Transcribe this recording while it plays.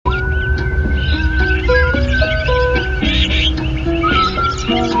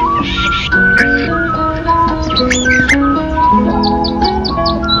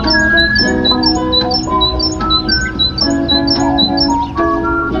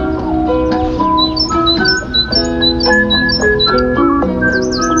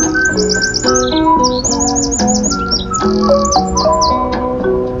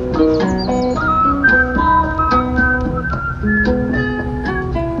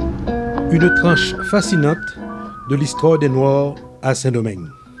Une tranche fascinante de l'histoire des Noirs à St Domingue.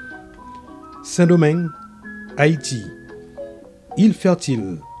 St Domingue, Haïti, île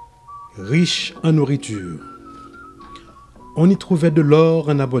fertile, riche en nourriture. On y trouvait de l'or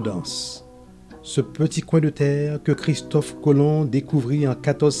en abondance. Ce petit coin de terre que Christophe Colomb découvrit en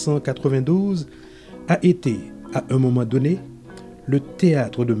 1492 a été, à un moment donné, le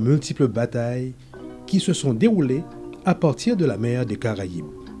théâtre de multiples batailles qui se sont déroulées à partir de la mer des Caraïbes.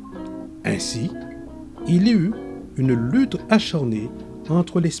 Ainsi, il y eut une lutte acharnée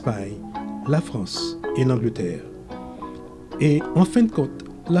entre l'Espagne, la France et l'Angleterre. Et en fin de compte,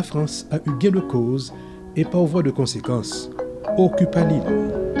 la France a eu gain de cause et par voie de conséquence, occupa l'île.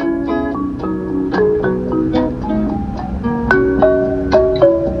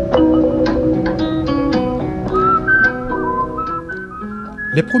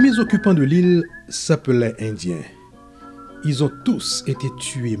 Les premiers occupants de l'île s'appelaient Indiens. Ils ont tous été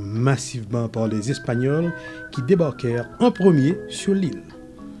tués massivement par les Espagnols qui débarquèrent en premier sur l'île.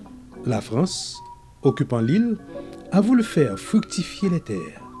 La France, occupant l'île, a voulu faire fructifier les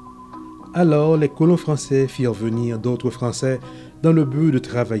terres. Alors les colons français firent venir d'autres Français dans le but de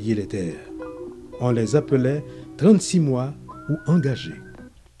travailler les terres. On les appelait 36 mois ou engagés.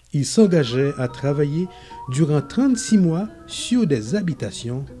 Ils s'engageaient à travailler durant 36 mois sur des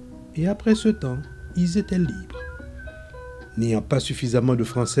habitations et après ce temps, ils étaient libres. N'ayant pas suffisamment de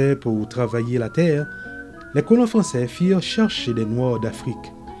Français pour travailler la terre, les colons français firent chercher des Noirs d'Afrique.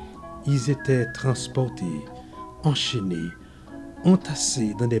 Ils étaient transportés, enchaînés,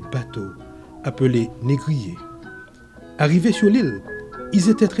 entassés dans des bateaux appelés négriers. Arrivés sur l'île, ils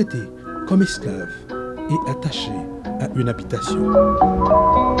étaient traités comme esclaves et attachés à une habitation.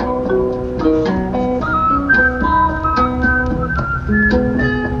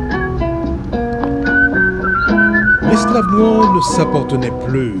 L'esclave noir ne s'appartenait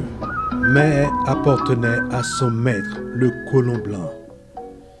plus, mais appartenait à son maître, le colon blanc.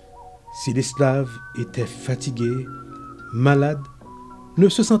 Si l'esclave était fatigué, malade, ne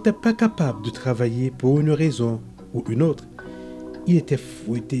se sentait pas capable de travailler pour une raison ou une autre, il était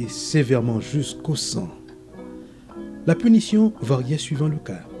fouetté sévèrement jusqu'au sang. La punition variait suivant le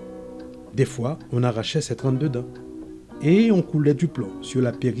cas. Des fois, on arrachait ses 32 dents et on coulait du plomb sur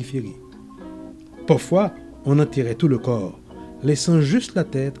la périphérie. Parfois, on enterrait tout le corps, laissant juste la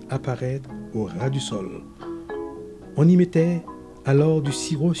tête apparaître au ras du sol. On y mettait alors du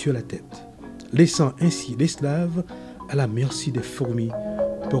sirop sur la tête, laissant ainsi l'esclave à la merci des fourmis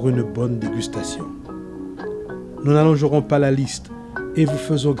pour une bonne dégustation. Nous n'allongerons pas la liste et vous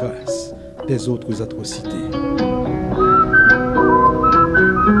faisons grâce des autres atrocités.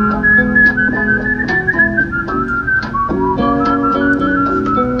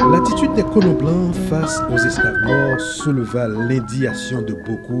 L'attitude des colons blancs face aux esclaves noirs souleva l'indignation de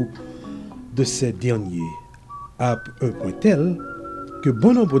beaucoup de ces derniers, à un point tel que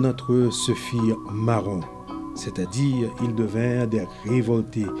bon nombre d'entre eux se firent marrons, c'est-à-dire ils devinrent des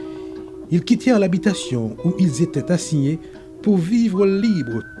révoltés. Ils quittèrent l'habitation où ils étaient assignés pour vivre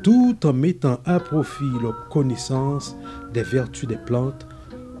libres tout en mettant à profit leur connaissance des vertus des plantes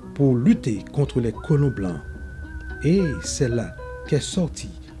pour lutter contre les colons blancs. Et c'est là qu'est sorti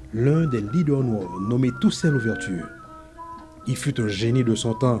l'un des leaders noirs nommé Toussaint Louverture. Il fut un génie de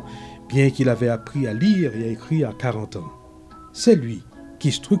son temps, bien qu'il avait appris à lire et à écrire à 40 ans. C'est lui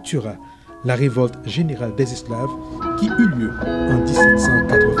qui structura la révolte générale des esclaves qui eut lieu en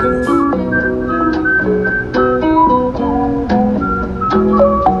 1789.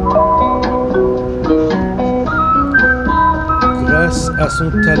 Grâce à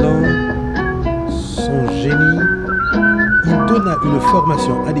son talent, son génie, il donna une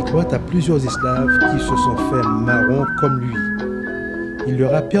formation adéquate à plusieurs esclaves qui se sont fait marrons comme lui. Il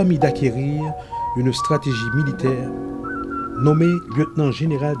leur a permis d'acquérir une stratégie militaire. Nommé lieutenant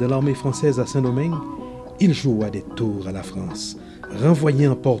général de l'armée française à St Domingue, il joua des tours à la France,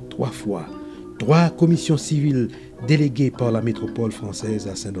 renvoyant par 3 fois 3 commissions civiles déléguées par la métropole française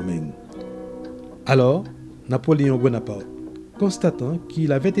à St Domingue. Alors, Napoléon Bonaparte, constatant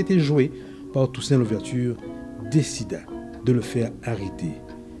qu'il avait été joué par Toussaint Louverture, décida de le faire arrêter.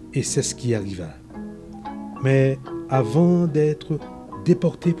 Et c'est ce qui arriva. Mais avant d'être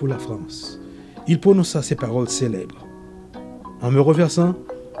déporté pour la France, il prononça ces paroles célèbres. En me reversant,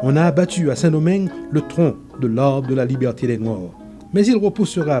 on a abattu à St Domingue le tronc de l'arbre de la liberté des Noirs, mais il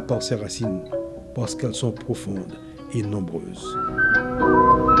repoussera par ses racines, parce qu'elles sont profondes et nombreuses.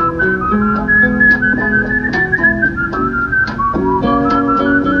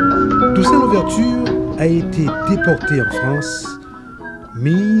 Toussaint Louverture a été déporté en France,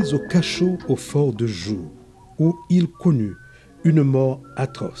 mis au cachot au fort de Joux, où il connut une mort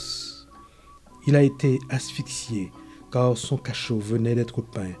atroce. Il a été asphyxié car son cachot venait d'être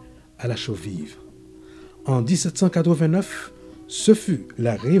peint à la chaux vive. En 1789, ce fut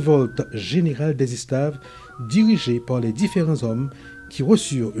la révolte générale des esclaves dirigée par les différents hommes qui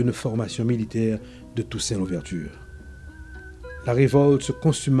reçurent une formation militaire de Toussaint l'Ouverture. La révolte se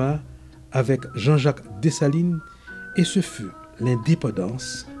consuma avec Jean-Jacques Dessalines et ce fut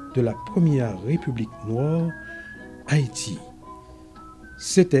l'indépendance de la première république noire, Haïti.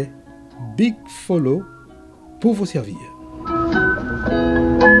 C'était Big Follow pour vous servir.